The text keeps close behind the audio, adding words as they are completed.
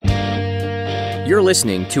You're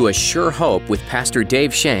listening to A Sure Hope with Pastor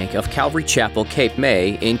Dave Shank of Calvary Chapel, Cape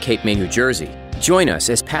May in Cape May, New Jersey. Join us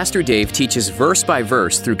as Pastor Dave teaches verse by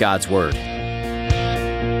verse through God's Word.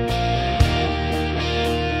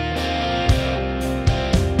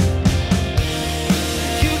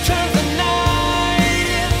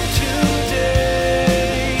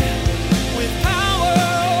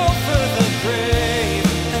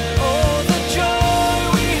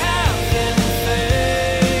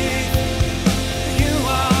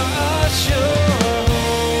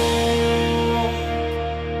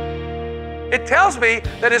 It tells me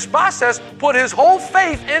that Ishbosheth put his whole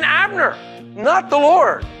faith in Abner, not the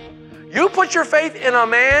Lord. You put your faith in a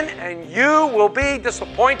man and you will be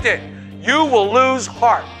disappointed. You will lose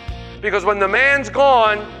heart. Because when the man's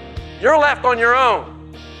gone, you're left on your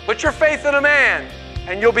own. Put your faith in a man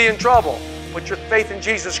and you'll be in trouble. Put your faith in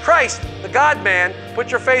Jesus Christ, the God-man.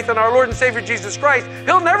 Put your faith in our Lord and Savior Jesus Christ.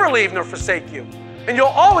 He'll never leave nor forsake you. And you'll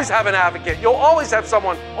always have an advocate. You'll always have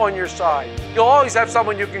someone on your side. You'll always have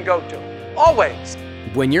someone you can go to. Always.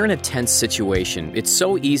 When you're in a tense situation, it's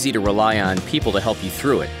so easy to rely on people to help you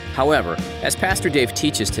through it. However, as Pastor Dave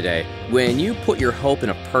teaches today, when you put your hope in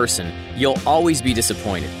a person, you'll always be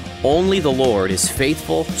disappointed. Only the Lord is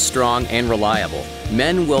faithful, strong, and reliable.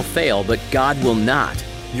 Men will fail, but God will not.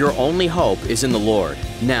 Your only hope is in the Lord.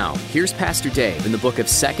 Now, here's Pastor Dave in the book of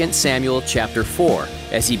 2 Samuel chapter 4,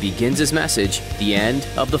 as he begins his message, The End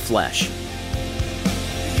of the Flesh.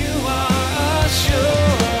 You are assured.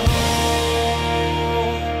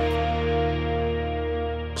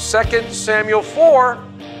 2 Samuel 4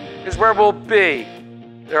 is where we'll be.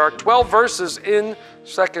 There are 12 verses in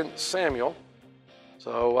 2 Samuel.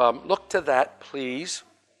 So look to that, please.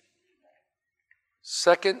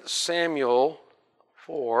 2 Samuel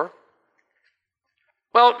 4.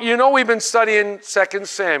 Well, you know we've been studying 2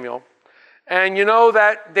 Samuel. And you know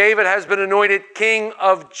that David has been anointed king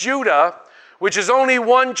of Judah, which is only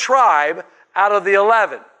one tribe out of the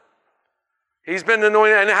 11. He's been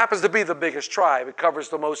anointed, and it happens to be the biggest tribe. It covers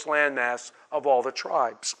the most landmass of all the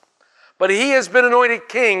tribes. But he has been anointed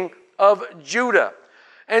king of Judah.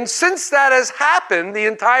 And since that has happened, the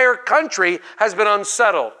entire country has been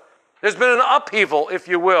unsettled. There's been an upheaval, if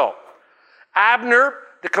you will. Abner,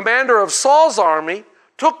 the commander of Saul's army,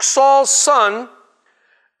 took Saul's son,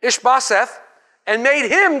 Ishbosheth, and made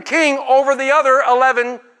him king over the other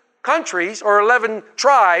 11 countries, or 11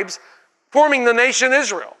 tribes, forming the nation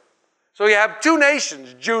Israel. So you have two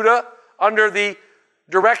nations, Judah under the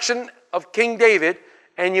direction of King David,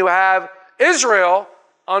 and you have Israel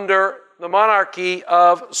under the monarchy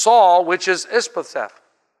of Saul, which is Ishbosheth.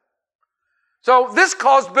 So this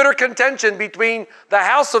caused bitter contention between the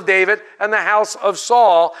house of David and the house of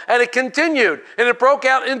Saul, and it continued, and it broke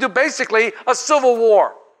out into basically a civil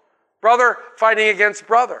war. Brother fighting against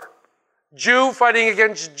brother. Jew fighting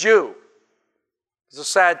against Jew. It's a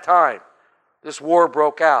sad time. This war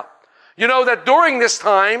broke out. You know that during this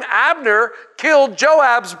time, Abner killed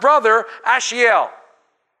Joab's brother, Ashiel.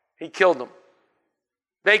 He killed him.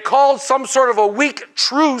 They called some sort of a weak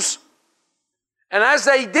truce. And as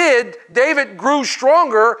they did, David grew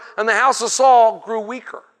stronger and the house of Saul grew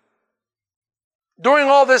weaker. During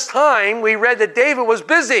all this time, we read that David was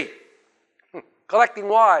busy collecting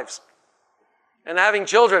wives and having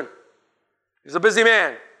children. He's a busy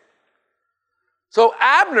man. So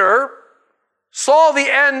Abner saw the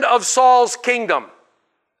end of Saul's kingdom.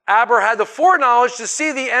 Abner had the foreknowledge to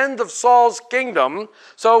see the end of Saul's kingdom.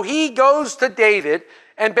 So he goes to David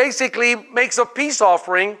and basically makes a peace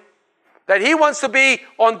offering that he wants to be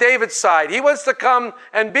on David's side. He wants to come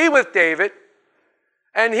and be with David.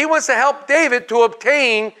 And he wants to help David to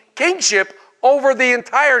obtain kingship over the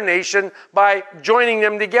entire nation by joining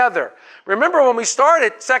them together. Remember when we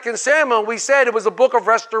started 2 Samuel, we said it was a book of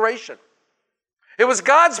restoration. It was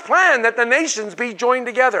God's plan that the nations be joined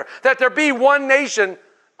together, that there be one nation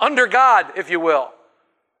under God, if you will.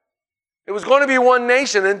 It was going to be one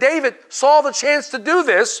nation, and David saw the chance to do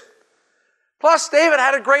this. Plus, David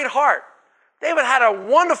had a great heart. David had a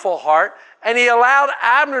wonderful heart, and he allowed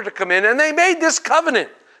Abner to come in, and they made this covenant.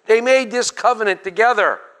 They made this covenant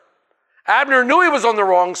together. Abner knew he was on the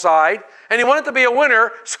wrong side, and he wanted to be a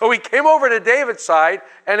winner, so he came over to David's side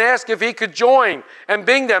and asked if he could join and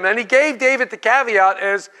bring them. And he gave David the caveat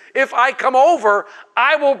as, if I come over,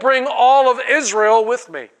 I will bring all of Israel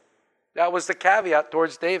with me. That was the caveat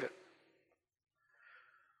towards David.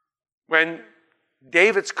 When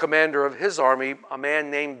David's commander of his army, a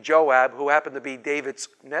man named Joab, who happened to be David's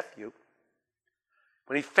nephew,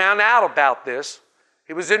 when he found out about this,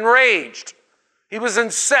 he was enraged. He was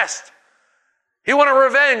incensed. He wanted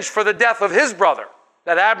revenge for the death of his brother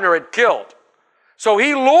that Abner had killed. So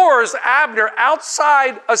he lures Abner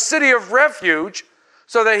outside a city of refuge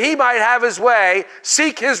so that he might have his way,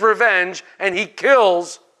 seek his revenge, and he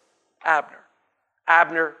kills Abner.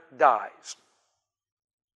 Abner dies.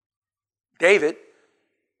 David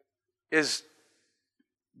is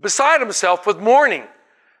beside himself with mourning.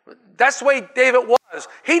 That's the way David was.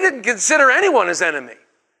 He didn't consider anyone his enemy.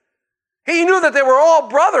 He knew that they were all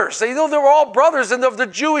brothers. He knew they were all brothers of the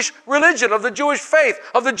Jewish religion, of the Jewish faith,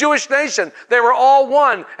 of the Jewish nation. They were all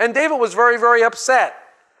one. And David was very, very upset.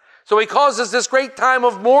 So he causes this great time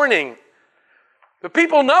of mourning. The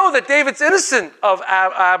people know that David's innocent of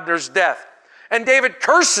Abner's death. And David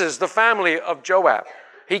curses the family of Joab.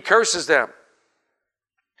 He curses them.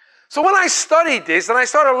 So when I studied this and I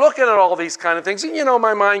started looking at all these kind of things, and you know,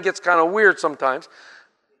 my mind gets kind of weird sometimes,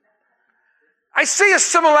 I see a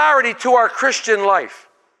similarity to our Christian life.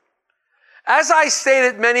 As I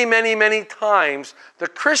stated many, many, many times, the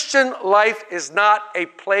Christian life is not a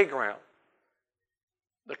playground.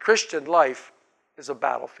 The Christian life is a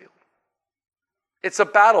battlefield. It's a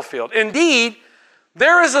battlefield. Indeed,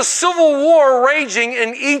 there is a civil war raging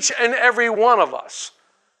in each and every one of us.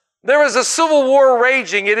 There is a civil war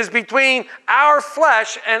raging. It is between our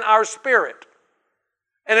flesh and our spirit.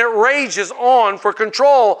 And it rages on for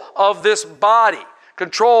control of this body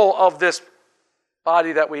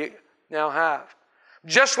that we now have.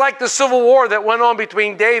 Just like the civil war that went on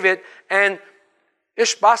between David and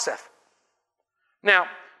Ishbosheth. Now,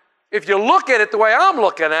 if you look at it the way I'm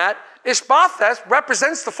looking at, Ishbosheth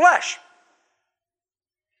represents the flesh,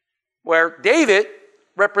 where David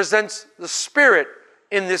represents the spirit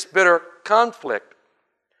in this bitter conflict.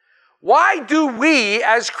 Why do we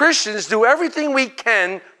as Christians do everything we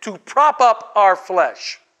can to prop up our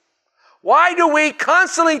flesh? Why do we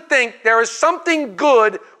constantly think there is something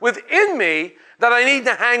good within me that I need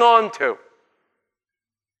to hang on to?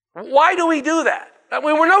 Why do we do that? I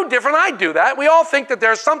mean, we're no different. I do that. We all think that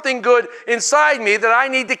there's something good inside me that I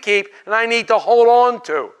need to keep and I need to hold on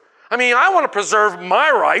to. I mean, I want to preserve my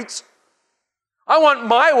rights. I want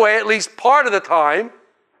my way at least part of the time.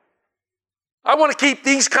 I want to keep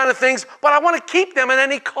these kind of things, but I want to keep them at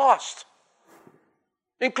any cost,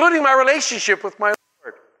 including my relationship with my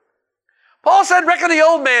Lord. Paul said, reckon the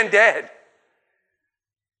old man dead.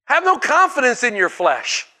 Have no confidence in your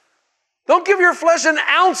flesh. Don't give your flesh an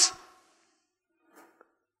ounce,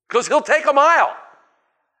 because he'll take a mile.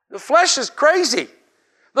 The flesh is crazy.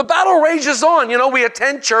 The battle rages on. You know, we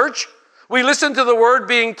attend church. We listen to the word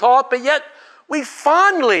being taught, but yet we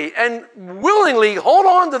fondly and willingly hold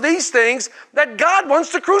on to these things that God wants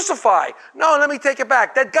to crucify. No, let me take it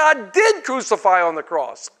back. That God did crucify on the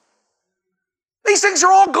cross. These things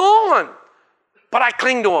are all gone. But I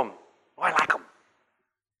cling to them. Oh, I like them.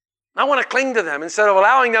 I want to cling to them instead of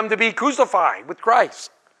allowing them to be crucified with Christ.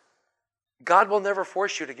 God will never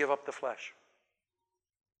force you to give up the flesh.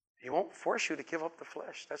 He won't force you to give up the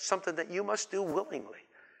flesh. That's something that you must do willingly.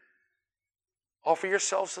 Offer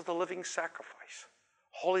yourselves as the living sacrifice,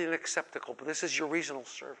 holy and acceptable, but this is your reasonable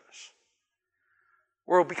service.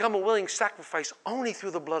 We'll become a willing sacrifice only through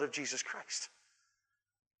the blood of Jesus Christ.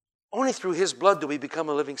 Only through His blood do we become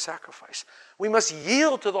a living sacrifice. We must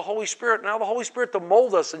yield to the Holy Spirit, now the Holy Spirit to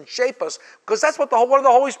mold us and shape us, because that's what one of the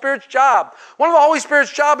Holy Spirit's job. One of the Holy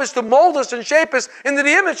Spirit's job is to mold us and shape us into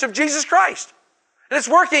the image of Jesus Christ. And it's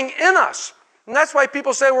working in us. And that's why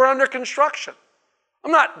people say we're under construction.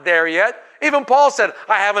 I'm not there yet. Even Paul said,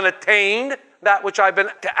 I haven't attained that which I've been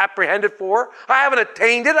apprehended for. I haven't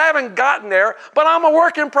attained it. I haven't gotten there, but I'm a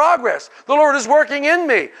work in progress. The Lord is working in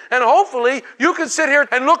me. And hopefully you can sit here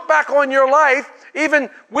and look back on your life, even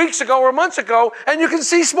weeks ago or months ago, and you can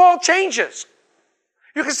see small changes.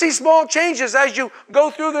 You can see small changes as you go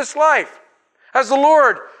through this life, as the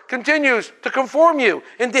Lord continues to conform you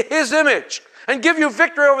into His image and give you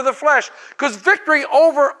victory over the flesh, because victory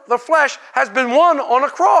over the flesh has been won on a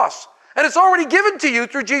cross, and it's already given to you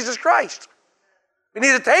through Jesus Christ. We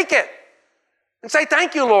need to take it and say,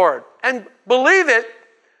 thank you, Lord, and believe it,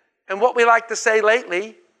 and what we like to say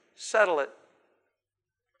lately, settle it.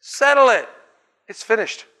 Settle it. It's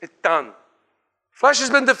finished. It's done. Flesh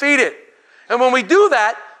has been defeated. And when we do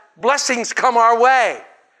that, blessings come our way.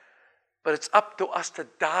 But it's up to us to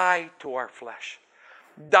die to our flesh.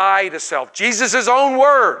 Die to self. Jesus' own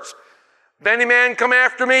words. If any man come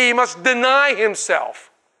after me, he must deny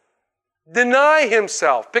himself. Deny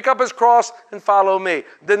himself. Pick up his cross and follow me.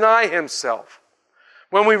 Deny himself.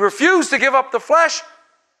 When we refuse to give up the flesh,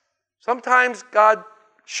 sometimes God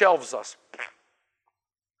shelves us.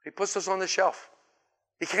 He puts us on the shelf.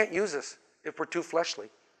 He can't use us if we're too fleshly.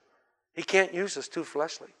 He can't use us too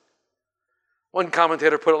fleshly. One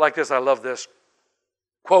commentator put it like this, I love this.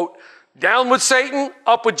 Quote, Down with Satan,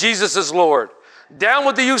 up with Jesus as Lord. Down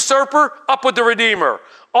with the usurper, up with the Redeemer.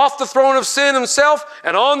 Off the throne of sin himself,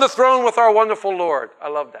 and on the throne with our wonderful Lord. I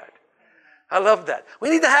love that. I love that. We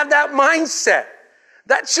need to have that mindset.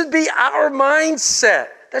 That should be our mindset.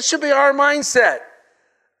 That should be our mindset.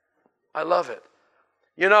 I love it.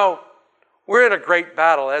 You know, we're in a great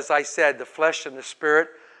battle, as I said, the flesh and the spirit.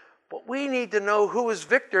 But we need to know who is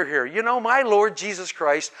victor here. You know, my Lord Jesus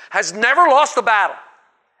Christ has never lost a battle.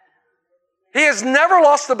 He has never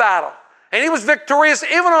lost a battle. And he was victorious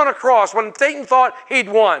even on a cross when Satan thought he'd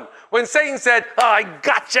won. When Satan said, oh, I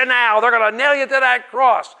got you now. They're going to nail you to that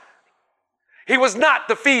cross. He was not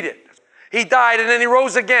defeated. He died and then he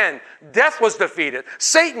rose again. Death was defeated.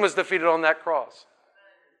 Satan was defeated on that cross.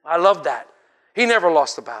 I love that. He never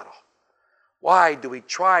lost a battle. Why do we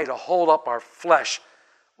try to hold up our flesh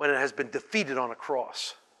when it has been defeated on a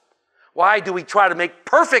cross? Why do we try to make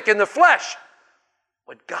perfect in the flesh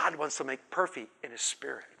what God wants to make perfect in his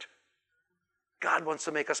spirit? God wants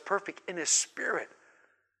to make us perfect in his spirit.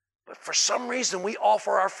 But for some reason, we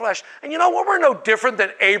offer our flesh. And you know what? We're no different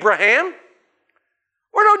than Abraham.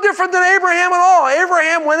 We're no different than Abraham at all.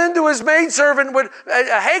 Abraham went into his maidservant with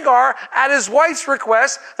Hagar at his wife's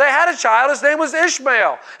request. They had a child. His name was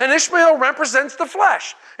Ishmael. And Ishmael represents the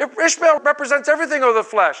flesh. Ishmael represents everything of the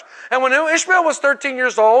flesh. And when Ishmael was 13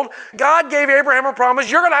 years old, God gave Abraham a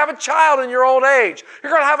promise. You're going to have a child in your old age.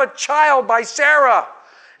 You're going to have a child by Sarah.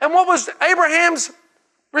 And what was Abraham's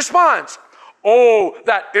response? Oh,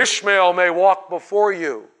 that Ishmael may walk before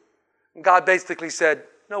you. And God basically said,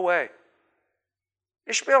 no way.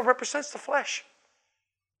 Ishmael represents the flesh.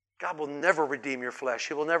 God will never redeem your flesh.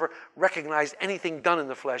 He will never recognize anything done in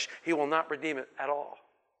the flesh. He will not redeem it at all.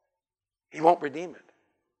 He won't redeem it.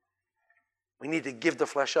 We need to give the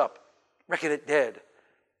flesh up. Reckon it dead.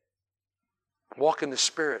 Walk in the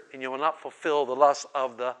Spirit, and you will not fulfill the lust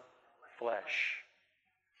of the flesh.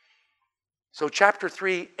 So chapter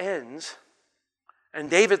 3 ends, and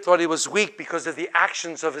David thought he was weak because of the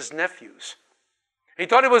actions of his nephews. He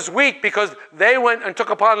thought he was weak because they went and took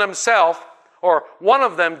upon themselves, or one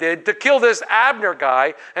of them did, to kill this Abner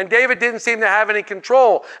guy, and David didn't seem to have any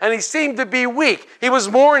control, and he seemed to be weak. He was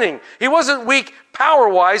mourning. He wasn't weak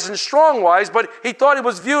power-wise and strong-wise, but he thought he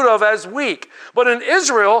was viewed of as weak. But in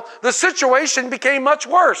Israel, the situation became much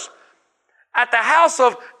worse. At the house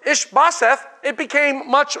of Ishbosheth, it became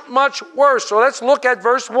much, much worse. So let's look at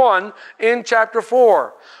verse 1 in chapter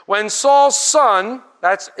 4. When Saul's son,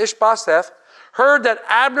 that's Ishbosheth, heard that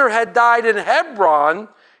Abner had died in Hebron,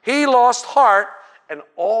 he lost heart, and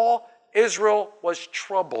all Israel was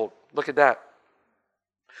troubled. Look at that.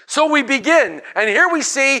 So we begin, and here we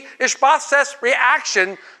see Ishbosheth's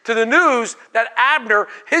reaction to the news that Abner,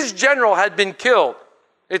 his general, had been killed.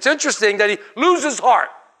 It's interesting that he loses heart.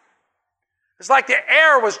 It's like the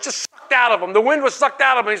air was just sucked out of him. The wind was sucked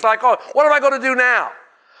out of him. He's like, oh, what am I going to do now?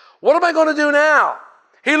 What am I going to do now?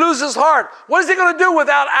 He loses heart. What is he going to do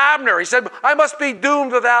without Abner? He said, I must be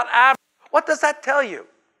doomed without Abner. What does that tell you?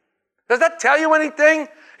 Does that tell you anything?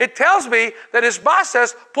 It tells me that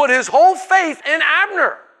Ishbosheth put his whole faith in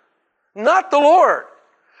Abner, not the Lord.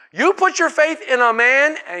 You put your faith in a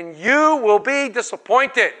man and you will be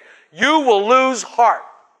disappointed. You will lose heart.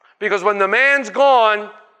 Because when the man's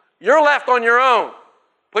gone, you're left on your own.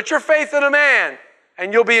 Put your faith in a man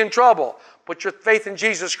and you'll be in trouble. Put your faith in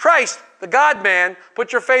Jesus Christ, the God-man.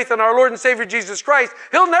 Put your faith in our Lord and Savior Jesus Christ.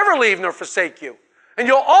 He'll never leave nor forsake you. And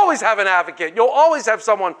you'll always have an advocate. You'll always have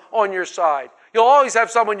someone on your side. You'll always have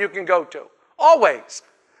someone you can go to. Always.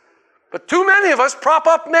 But too many of us prop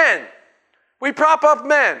up men. We prop up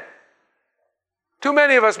men. Too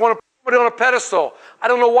many of us want to put it on a pedestal. I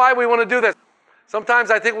don't know why we want to do that. Sometimes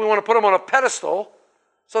I think we want to put them on a pedestal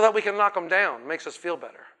so that we can knock them down. It makes us feel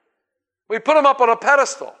better. We put them up on a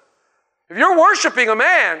pedestal. If you're worshiping a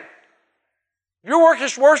man, if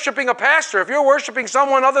you're worshiping a pastor, if you're worshiping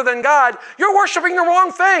someone other than God, you're worshiping the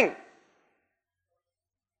wrong thing.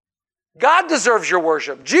 God deserves your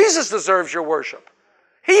worship. Jesus deserves your worship.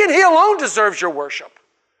 He and He alone deserves your worship.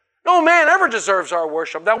 No man ever deserves our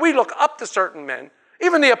worship. Now, we look up to certain men,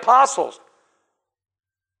 even the apostles.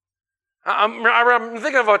 I'm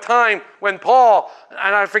thinking of a time when Paul,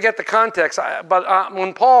 and I forget the context, but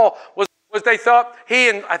when Paul was they thought he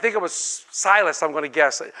and, I think it was Silas, I'm going to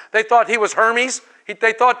guess, they thought he was Hermes.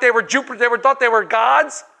 They thought they were Jupiter. They thought they were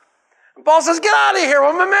gods. And Paul says, get out of here.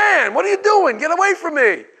 I'm a man. What are you doing? Get away from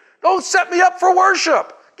me. Don't set me up for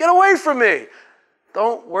worship. Get away from me.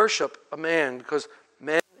 Don't worship a man because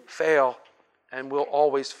men fail and will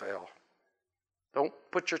always fail. Don't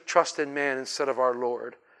put your trust in man instead of our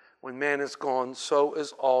Lord. When man is gone, so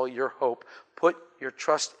is all your hope. Put your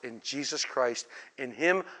trust in Jesus Christ, in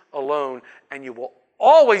Him alone, and you will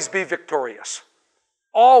always be victorious.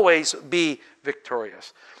 Always be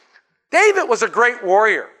victorious. David was a great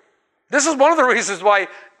warrior. This is one of the reasons why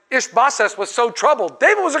Ishbosheth was so troubled.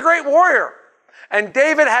 David was a great warrior. And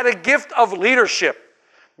David had a gift of leadership.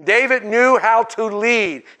 David knew how to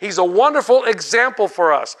lead. He's a wonderful example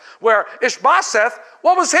for us. Where Ishbosheth,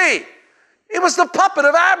 what was he? He was the puppet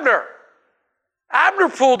of Abner. Abner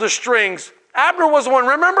pulled the strings. Abner was the one.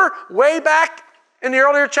 Remember, way back in the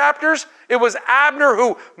earlier chapters, it was Abner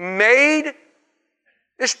who made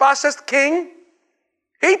Ishbosheth king.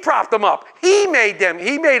 He propped him up. He made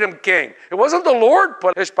him king. It wasn't the Lord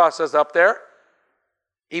put Ishbosheth up there.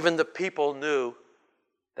 Even the people knew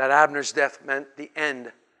that Abner's death meant the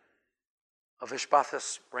end of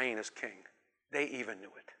Ishbosheth's reign as king. They even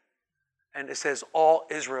knew it. And it says all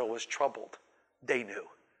Israel was troubled. They knew.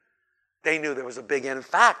 They knew there was a big end. In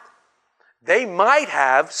fact, they might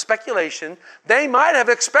have, speculation, they might have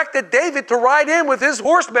expected David to ride in with his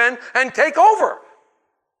horsemen and take over.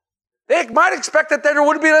 They might expect that there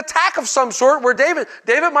would be an attack of some sort where David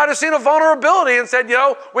might have seen a vulnerability and said,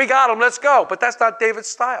 we got him, let's go. But that's not David's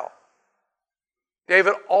style.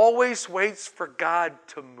 David always waits for God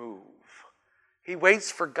to move. He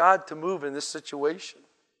waits for God to move in this situation.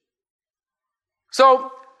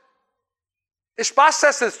 So,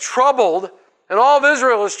 Ishbosheth is troubled, and all of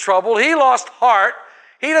Israel is troubled. He lost heart.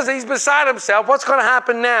 He's beside himself. What's going to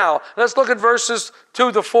happen now? Let's look at verses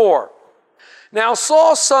 2 to 4. Now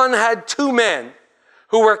Saul's son had 2 men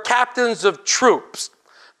who were captains of troops.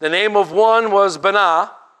 The name of one was Bana,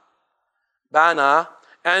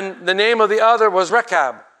 and the name of the other was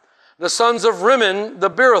Rechab, the sons of Rimmon the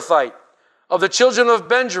Beerothite, of the children of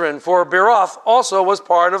Benjamin, for Beeroth also was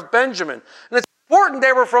part of Benjamin. And it's important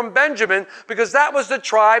they were from Benjamin because that was the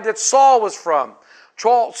tribe that Saul was from.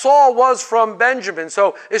 Saul was from Benjamin,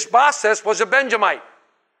 so Ishbosheth was a Benjamite.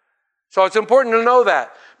 So it's important to know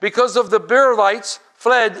that. Because of the Beerothites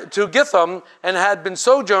fled to Githam and had been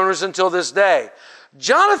sojourners until this day.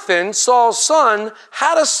 Jonathan, Saul's son,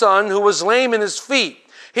 had a son who was lame in his feet.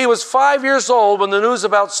 He was 5 years old when the news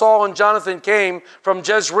about Saul and Jonathan came from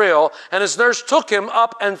Jezreel, and his nurse took him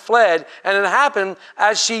up and fled. And it happened,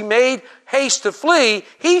 as she made haste to flee,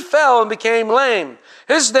 he fell and became lame.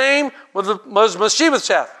 His name was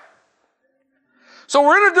Mephibosheth. So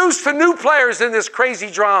we're introduced to new players in this crazy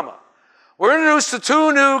drama. We're introduced to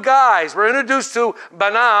 2 new guys. We're introduced to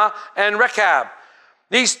Bana and Rechab.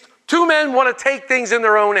 These 2 men want to take things in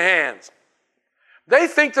their own hands. They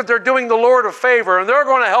think that they're doing the Lord a favor, and they're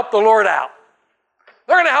going to help the Lord out.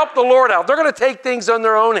 They're going to help the Lord out. They're going to take things in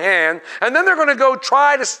their own hand, and then they're going to go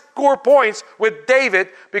try to score points with David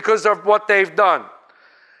because of what they've done.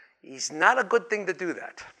 It's not a good thing to do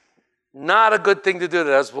that. Not a good thing to do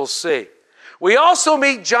that, as we'll see. We also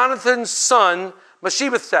meet Jonathan's son,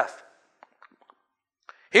 Mephibosheth.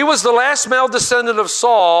 He was the last male descendant of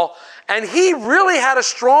Saul, and he really had a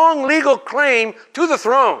strong legal claim to the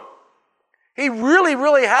throne. He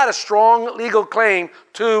really had a strong legal claim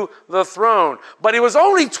to the throne. But he was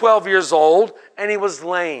only 12 years old, and he was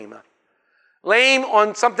lame. Lame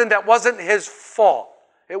on something that wasn't his fault.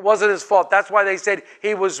 It wasn't his fault. That's why they said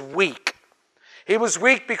he was weak. He was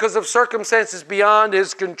weak because of circumstances beyond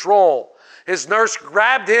his control. His nurse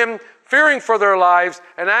grabbed him, fearing for their lives,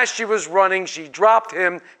 and as she was running, she dropped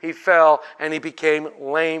him, he fell, and he became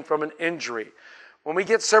lame from an injury. When we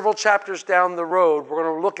get several chapters down the road, we're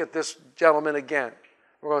going to look at this gentleman again.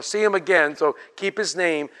 We're going to see him again, so keep his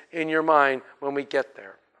name in your mind when we get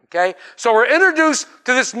there. Okay? So we're introduced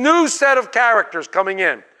to this new set of characters coming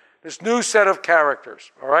in. This new set of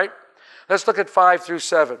characters. All right? Let's look at 5 through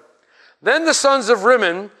 7. Then the sons of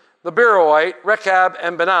Rimmon, the Beerothite, Rechab,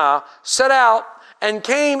 and Bana, set out and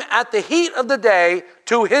came at the heat of the day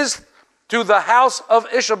to the house of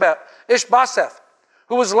Ishbosheth,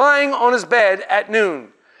 who was lying on his bed at noon.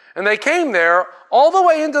 And they came there all the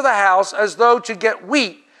way into the house as though to get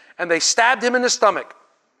wheat, and they stabbed him in the stomach.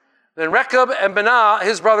 Then Rechab and Bana,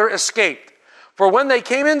 his brother, escaped. For when they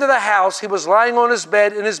came into the house, he was lying on his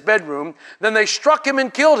bed in his bedroom. Then they struck him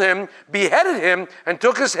and killed him, beheaded him, and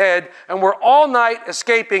took his head, and were all night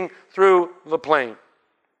escaping through the plain.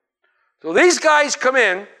 So these guys come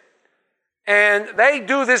in, and they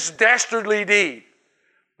do this dastardly deed.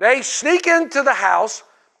 They sneak into the house,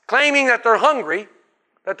 claiming that they're hungry,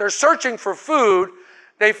 that they're searching for food.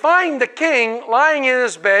 They find the king lying in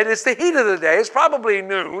his bed. It's the heat of the day. It's probably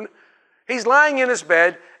noon. He's lying in his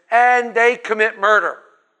bed, and they commit murder.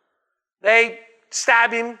 They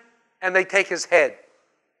stab him, and they take his head.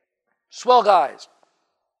 Swell guys.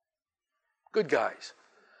 Good guys.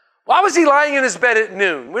 Why was he lying in his bed at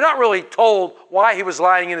noon? We're not really told why he was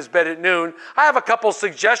lying in his bed at noon. I have a couple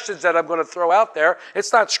suggestions that I'm going to throw out there.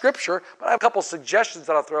 It's not scripture, but I have a couple suggestions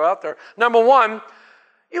that I'll throw out there. Number one,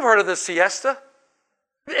 you've heard of the siesta.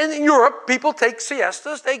 In Europe, people take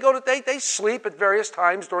siestas. They sleep at various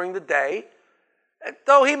times during the day.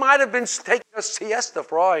 Though he might have been taking a siesta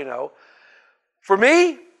for all I know. For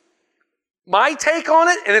me, my take on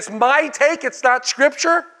it, and it's my take, it's not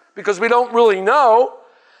scripture, because we don't really know.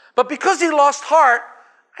 But because he lost heart,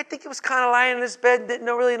 I think he was kind of lying in his bed and didn't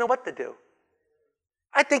really know what to do.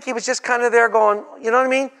 I think he was just kind of there going, you know what I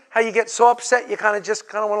mean? How you get so upset, you kind of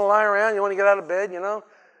want to lie around, you want to get out of bed, you know?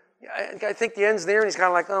 I think the end's near, and he's kind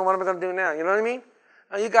of like, oh, what am I going to do now? You know what I mean?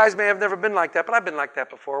 Now, you guys may have never been like that, but I've been like that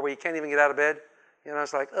before, where you can't even get out of bed. You know,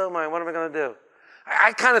 it's like, oh my, what am I going to do?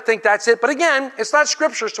 I kind of think that's it. But again, it's not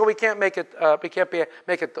scripture, so we can't make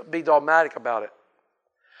it be dogmatic about it.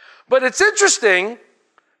 But it's interesting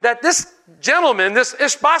that this gentleman, this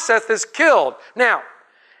Ishbosheth, is killed. Now,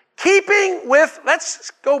 keeping with, let's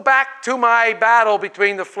go back to my battle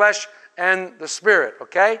between the flesh and the spirit,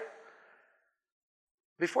 okay?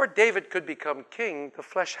 Before David could become king, the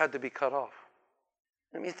flesh had to be cut off.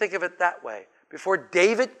 Let me think of it that way. Before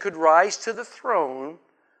David could rise to the throne,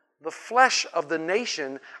 the flesh of the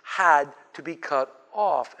nation had to be cut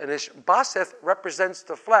off. And Ishbosheth represents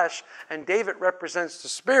the flesh, and David represents the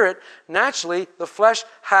spirit. Naturally, the flesh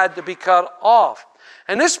had to be cut off.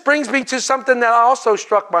 And this brings me to something that also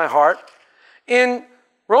struck my heart. In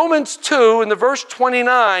Romans 2, in the verse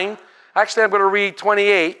 29, actually I'm going to read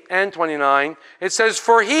 28 and 29. It says,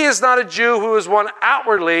 for he is not a Jew who is one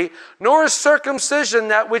outwardly, nor is circumcision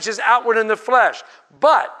that which is outward in the flesh.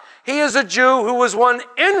 But he is a Jew who is one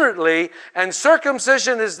inwardly, and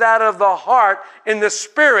circumcision is that of the heart in the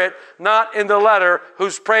spirit, not in the letter,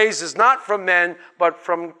 whose praise is not from men, but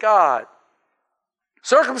from God.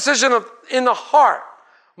 Circumcision in the heart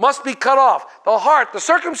must be cut off. The heart, the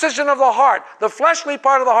circumcision of the heart, the fleshly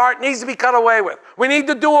part of the heart needs to be cut away with. We need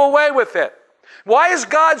to do away with it. Why is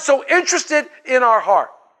God so interested in our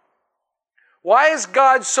heart? Why is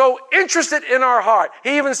God so interested in our heart?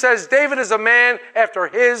 He even says David is a man after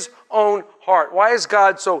his own heart. Why is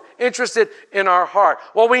God so interested in our heart?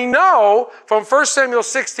 Well, we know from 1 Samuel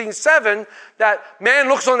 16:7 that man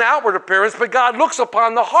looks on the outward appearance, but God looks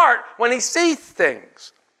upon the heart when he sees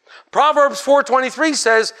things. Proverbs 4:23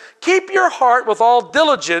 says, keep your heart with all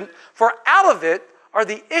diligence, for out of it are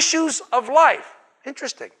the issues of life.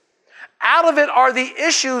 Interesting. Out of it are the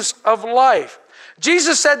issues of life.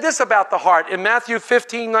 Jesus said this about the heart in Matthew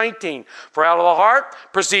 15:19. For out of the heart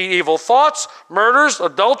proceed evil thoughts, murders,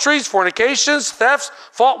 adulteries, fornications, thefts,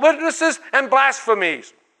 false witnesses, and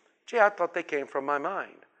blasphemies. Gee, I thought they came from my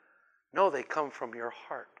mind. No, they come from your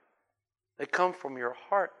heart. They come from your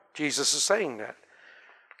heart. Jesus is saying that.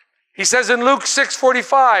 He says in Luke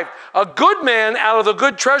 6:45, a good man out of the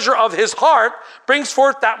good treasure of his heart brings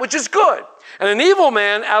forth that which is good. And an evil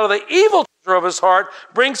man out of the evil treasure of his heart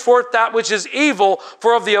brings forth that which is evil.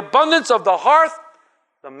 For of the abundance of the heart,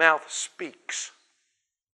 the mouth speaks.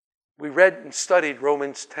 We read and studied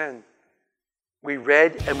Romans 10. We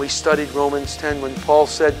read and we studied Romans 10 when Paul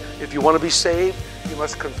said, if you want to be saved, you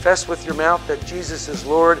must confess with your mouth that Jesus is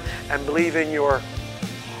Lord and believe in your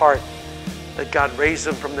heart that God raised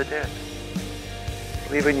him from the dead.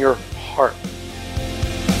 Believe in your heart.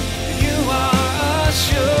 You are a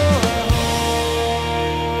sure.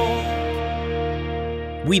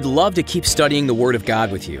 We'd love to keep studying the Word of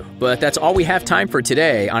God with you, but that's all we have time for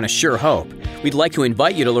today on A Sure Hope. We'd like to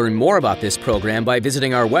invite you to learn more about this program by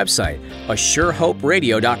visiting our website,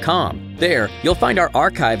 ASureHopeRadio.com. There, you'll find our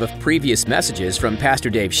archive of previous messages from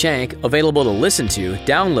Pastor Dave Shank available to listen to,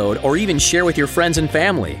 download, or even share with your friends and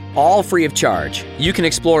family, all free of charge. You can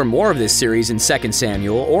explore more of this series in 2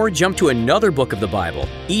 Samuel or jump to another book of the Bible.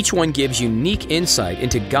 Each one gives unique insight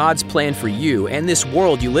into God's plan for you and this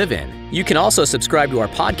world you live in. You can also subscribe to our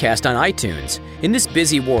podcast on iTunes. In this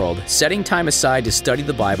busy world, setting time aside to study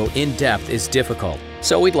the Bible in depth is difficult.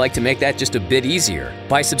 So we'd like to make that just a bit easier.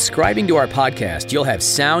 By subscribing to our podcast, you'll have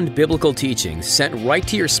sound biblical teachings sent right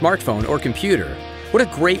to your smartphone or computer. What a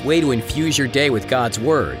great way to infuse your day with God's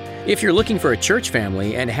Word. If you're looking for a church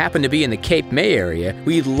family and happen to be in the Cape May area,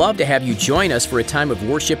 we'd love to have you join us for a time of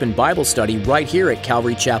worship and Bible study right here at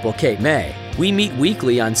Calvary Chapel, Cape May. We meet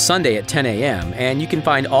weekly on Sunday at 10 a.m., and you can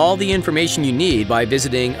find all the information you need by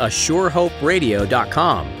visiting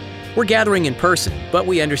ASureHopeRadio.com. We're gathering in person, but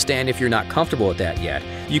we understand if you're not comfortable with that yet.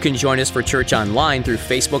 You can join us for church online through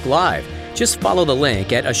Facebook Live. Just follow the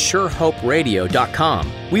link at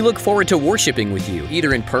ASureHopeRadio.com. We look forward to worshiping with you,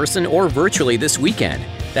 either in person or virtually this weekend.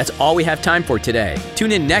 That's all we have time for today.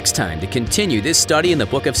 Tune in next time to continue this study in the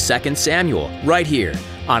book of 2 Samuel, right here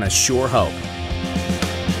on A Sure Hope.